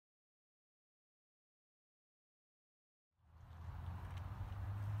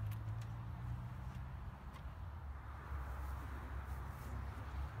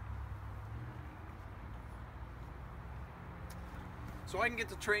so I can get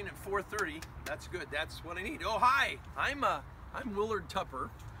to train at 4:30. That's good. That's what I need. Oh, hi. I'm Willard Tupper.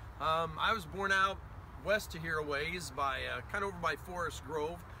 I was born out west of here a ways by kind of over by Forest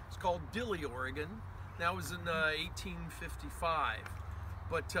Grove. It's called Dilley, Oregon. That was in 1855.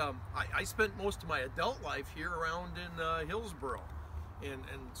 But I spent most of my adult life here around in Hillsboro, and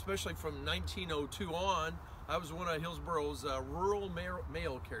especially from 1902 on, I was one of Hillsboro's rural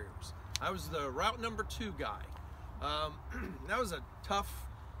mail carriers. I was the route number 2 guy. That was a tough,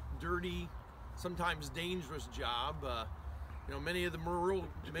 dirty, sometimes dangerous job. You know, many of the rural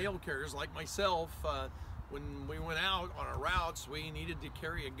mail carriers, like myself, when we went out on our routes, we needed to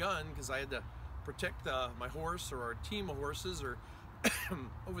carry a gun because I had to protect my horse or a team of horses, or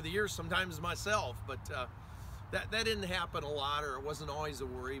over the years sometimes myself. But that didn't happen a lot, or it wasn't always a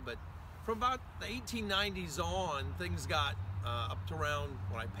worry. But from about the 1890s on, things got up to around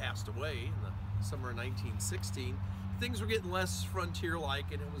when I passed away in the summer of 1916. Things were getting less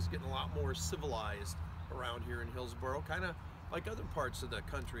frontier-like, and it was getting a lot more civilized around here in Hillsboro, kind of like other parts of the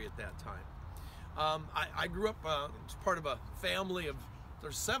country at that time. I grew up as part of a family of,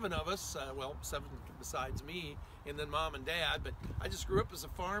 there's 7 of us, well, 7 besides me, and then mom and dad, but I just grew up as a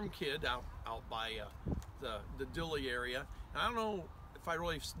farm kid out by the Dilley area. And I don't know if I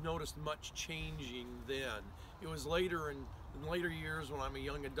really noticed much changing then. It was later, in later years when I'm a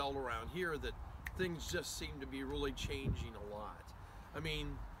young adult around here, that things just seem to be really changing a lot. I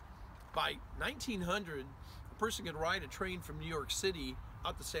mean, by 1900, a person could ride a train from New York City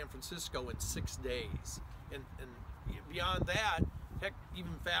out to San Francisco in 6 days. And beyond that, heck,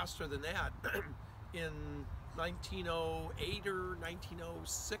 even faster than that, in 1908 or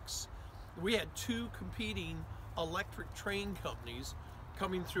 1906, we had 2 competing electric train companies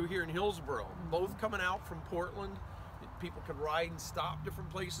coming through here in Hillsboro, both coming out from Portland. People could ride and stop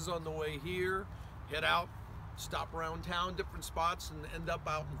different places on the way here, head out, stop around town, different spots, and end up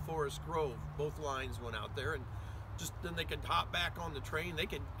out in Forest Grove. Both lines went out there, and just then they could hop back on the train. They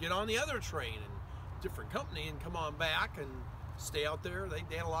could get on the other train and different company and come on back and stay out there.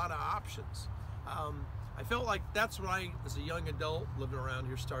 They had a lot of options. I felt like that's when I, as a young adult living around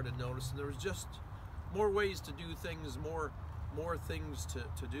here, started noticing there was just more ways to do things, more things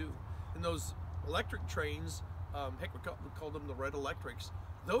to do. And those electric trains, heck, we called them the red electrics.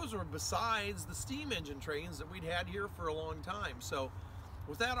 Those were besides the steam engine trains that we'd had here for a long time. So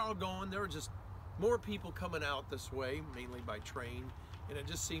with that all going, there were just more people coming out this way, mainly by train, and it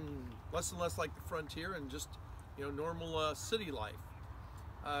just seemed less and less like the frontier and just, you know, normal city life.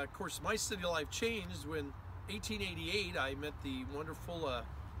 Of course, my city life changed when 1888 I met the wonderful,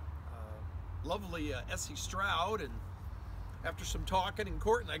 lovely Essie Stroud, and after some talking and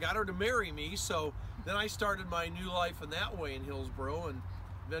courting, I got her to marry me. So then I started my new life in that way in Hillsboro, and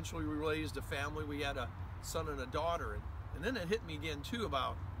eventually we raised a family. We had a son and a daughter, and then it hit me again too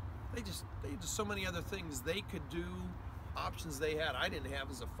about they just so many other things they could do, options they had I didn't have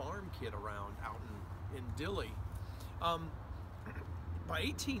as a farm kid around out in Dilley. By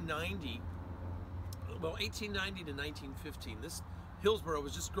 1890, well, 1890 to 1915, this Hillsboro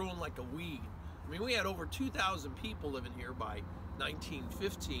was just growing like a weed. I mean, we had over 2,000 people living here by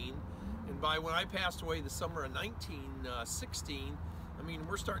 1915, and by when I passed away the summer of 1916, I mean,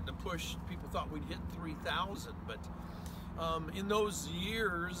 we're starting to push. People thought we'd hit 3,000, but in those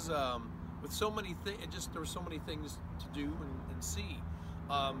years, with so many things, there were so many things to do and see.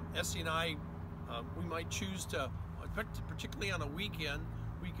 Essie and I, we might choose to, particularly on a weekend,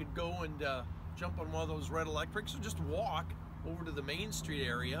 we could go and jump on one of those red electrics, or just walk over to the Main Street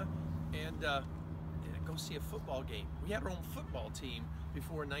area and go see a football game. We had our own football team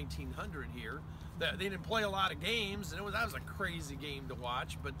before 1900 here. They didn't play a lot of games, and that was a crazy game to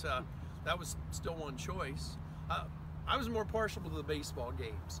watch, but that was still one choice. I was more partial to the baseball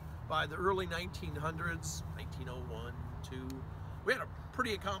games. By the early 1900s, 1901, 2, we had a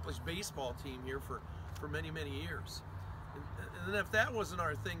pretty accomplished baseball team here for many, many years. And then if that wasn't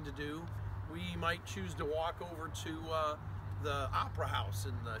our thing to do, we might choose to walk over to the Opera House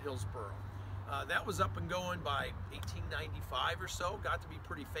in Hillsboro. That was up and going by 1895 or so, got to be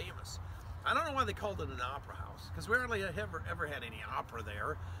pretty famous. I don't know why they called it an opera house, because we hardly ever had any opera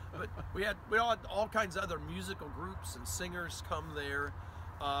there, but we all had all kinds of other musical groups and singers come there.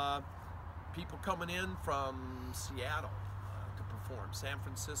 People coming in from Seattle to perform, San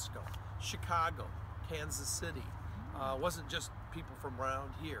Francisco, Chicago, Kansas City. Wasn't just people from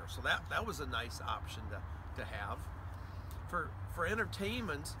around here, so that was a nice option to have. For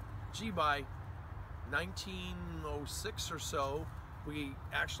entertainment, gee, by 1906 or so, we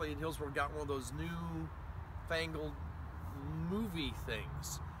actually in Hillsboro got one of those new fangled movie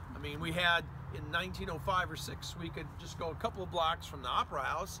things. I mean, we had in 1905 or 6, we could just go a couple of blocks from the Opera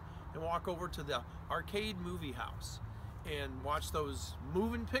House and walk over to the arcade movie house and watch those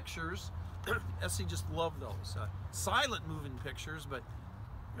moving pictures. Essie just loved those. Silent moving pictures, but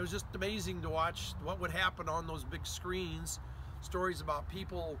it was just amazing to watch what would happen on those big screens. Stories about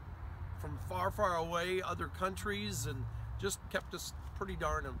people from far, far away, other countries, and just kept us pretty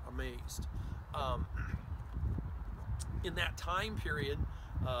darn amazed. In that time period,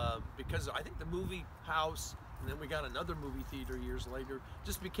 because I think the movie house, and then we got another movie theater years later,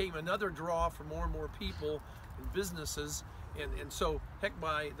 just became another draw for more and more people and businesses. And so, heck,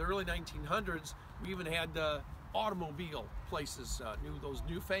 by the early 1900s, we even had automobile places, those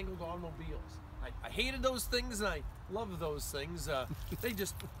newfangled automobiles. I hated those things and I loved those things. They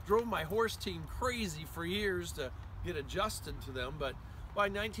just drove my horse team crazy for years to get adjusted to them, but by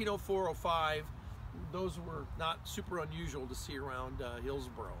 1904-05, those were not super unusual to see around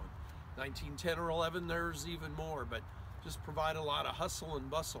Hillsboro. In 1910 or 11, there's even more, but just provide a lot of hustle and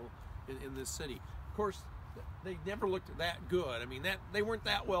bustle in this city. Of course, they never looked that good. I mean, they weren't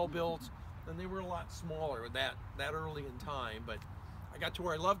that well built, and they were a lot smaller that early in time, but I got to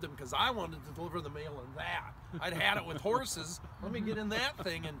where I loved them because I wanted to deliver the mail in that. I'd had it with horses. Let me get in that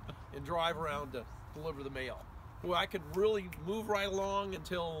thing and drive around to deliver the mail. Well, I could really move right along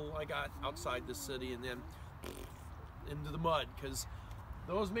until I got outside the city and then into the mud, because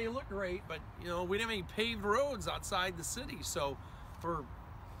those may look great, but you know, we didn't have any paved roads outside the city. So for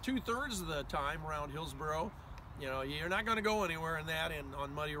 2/3 of the time around Hillsboro, you know, you're not going to go anywhere in that and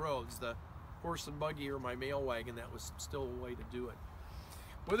on muddy roads. The horse and buggy or my mail wagon, that was still a way to do it.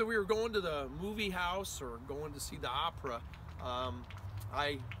 Whether we were going to the movie house or going to see the opera,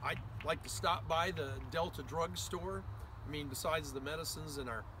 I like to stop by the Delta drugstore. I mean, besides the medicines and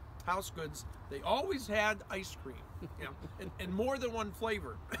our house goods, they always had ice cream, you know, and more than one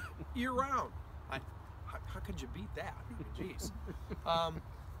flavor, year round. How could you beat that? Jeez.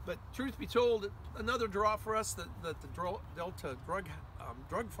 But truth be told, another draw for us, that the Delta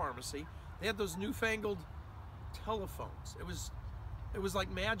drug pharmacy, they had those newfangled telephones. It was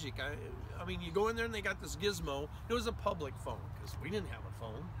like magic. I mean, you go in there and they got this gizmo. It was a public phone because we didn't have a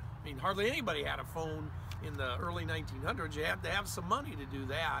phone. I mean, hardly anybody had a phone in the early 1900s. You had to have some money to do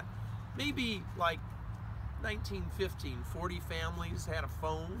that. Maybe like 1915, 40 families had a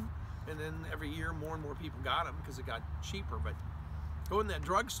phone, and then every year more and more people got them because it got cheaper. But go in that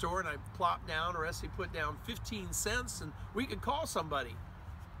drugstore and I plop down, or Essie put down 15 cents, and we could call somebody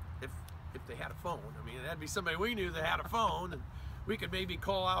if they had a phone. I mean, it had to be somebody we knew that had a phone, and we could maybe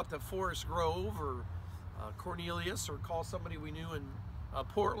call out to Forest Grove or Cornelius, or call somebody we knew in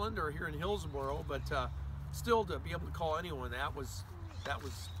Portland or here in Hillsboro. But still, to be able to call anyone, that was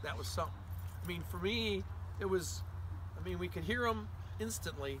something. I mean, for me, it was. I mean, we could hear them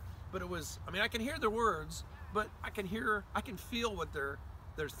instantly, but it was. I mean, I can hear their words, but I can feel what they're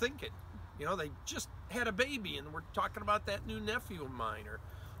thinking. You know, they just had a baby and we're talking about that new nephew of mine,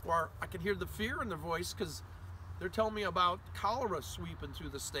 or I can hear the fear in their voice because they're telling me about cholera sweeping through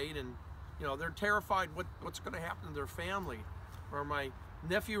the state, and you know, they're terrified what's going to happen to their family. Or my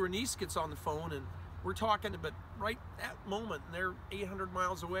nephew or niece gets on the phone and we're talking, but right at that moment, and they're 800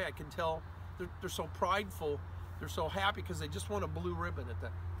 miles away, I can tell they're so prideful, they're so happy because they just won a blue ribbon at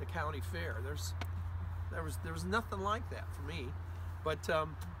the county fair. There was nothing like that for me. But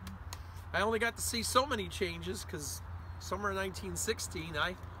I only got to see so many changes because summer of 1916,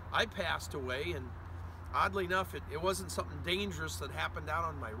 I passed away, and oddly enough, it wasn't something dangerous that happened out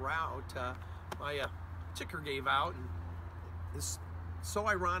on my route. My ticker gave out, and it's so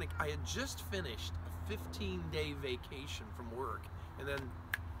ironic. I had just finished a 15-day vacation from work, and then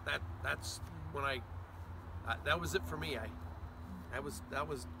that's when that was it for me. That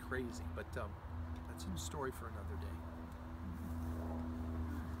was crazy, but that's a story for another day.